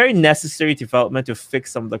it's a very necessary development to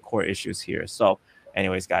fix some of the core issues here. So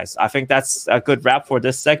anyways, guys, I think that's a good wrap for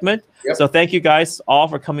this segment. Yep. So thank you guys all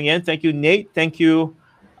for coming in. Thank you, Nate. Thank you,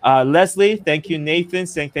 Leslie. Thank you, Nathan.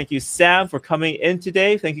 Thank you, Sam, for coming in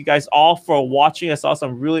today. Thank you guys all for watching. I saw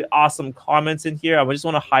some really awesome comments in here. I just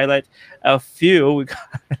want to highlight a few.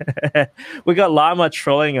 We got Llama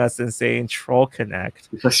trolling us and saying Troll Connect.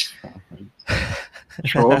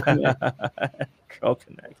 Troll Connect. Troll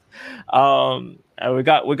Connect. We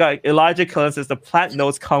got Elijah Cullen says the plant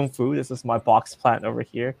knows kung fu. This is my box plant over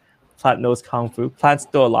here. Plant knows kung fu. Plant's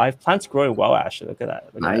still alive. Plant's growing well, actually. Look at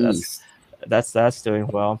that. Nice. That's doing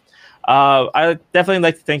well. I definitely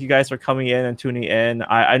like to thank you guys for coming in and tuning in.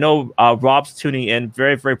 I know Rob's tuning in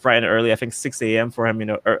very, very bright and early. I think 6 a.m. for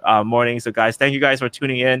him, morning. So guys, thank you guys for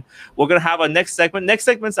tuning in. We're gonna have a next segment. Next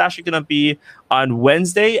segment's actually gonna be on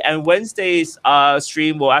Wednesday, and Wednesday's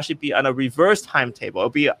stream will actually be on a reverse timetable. It'll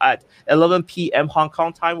be at 11 p.m. Hong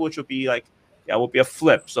Kong time, which will be will be a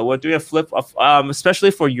flip. So we're doing a flip of, especially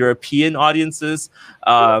for European audiences.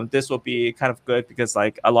 This will be kind of good because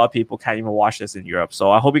a lot of people can't even watch this in Europe.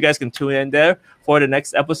 So I hope you guys can tune in there for the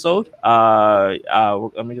next episode.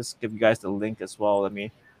 Let me just give you guys the link as well. Let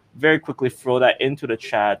me very quickly throw that into the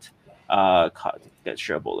chat. get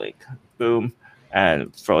shareable link. Boom,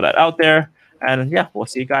 and throw that out there. And yeah, we'll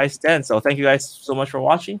see you guys then. So thank you guys so much for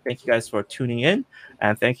watching. Thank you guys for tuning in,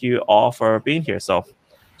 and thank you all for being here. So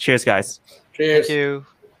cheers, guys. Cheers. Thank you.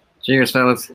 Cheers, fellas.